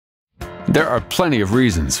There are plenty of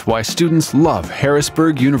reasons why students love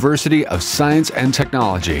Harrisburg University of Science and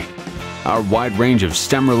Technology. Our wide range of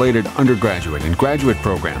STEM-related undergraduate and graduate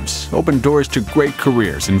programs open doors to great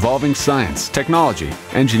careers involving science, technology,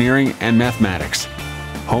 engineering, and mathematics.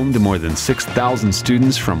 Home to more than 6,000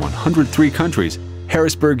 students from 103 countries,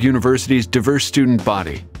 Harrisburg University's diverse student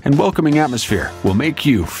body and welcoming atmosphere will make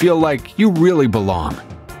you feel like you really belong.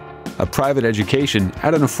 A private education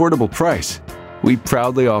at an affordable price. We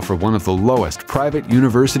proudly offer one of the lowest private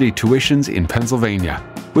university tuitions in Pennsylvania,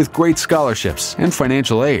 with great scholarships and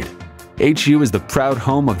financial aid. HU is the proud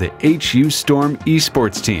home of the HU Storm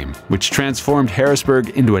esports team, which transformed Harrisburg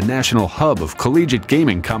into a national hub of collegiate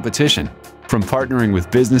gaming competition. From partnering with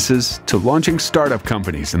businesses to launching startup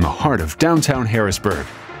companies in the heart of downtown Harrisburg,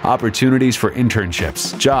 opportunities for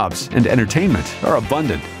internships, jobs, and entertainment are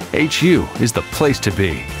abundant. HU is the place to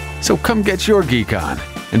be. So come get your geek on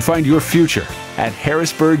and find your future at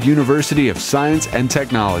Harrisburg University of Science and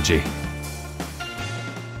Technology.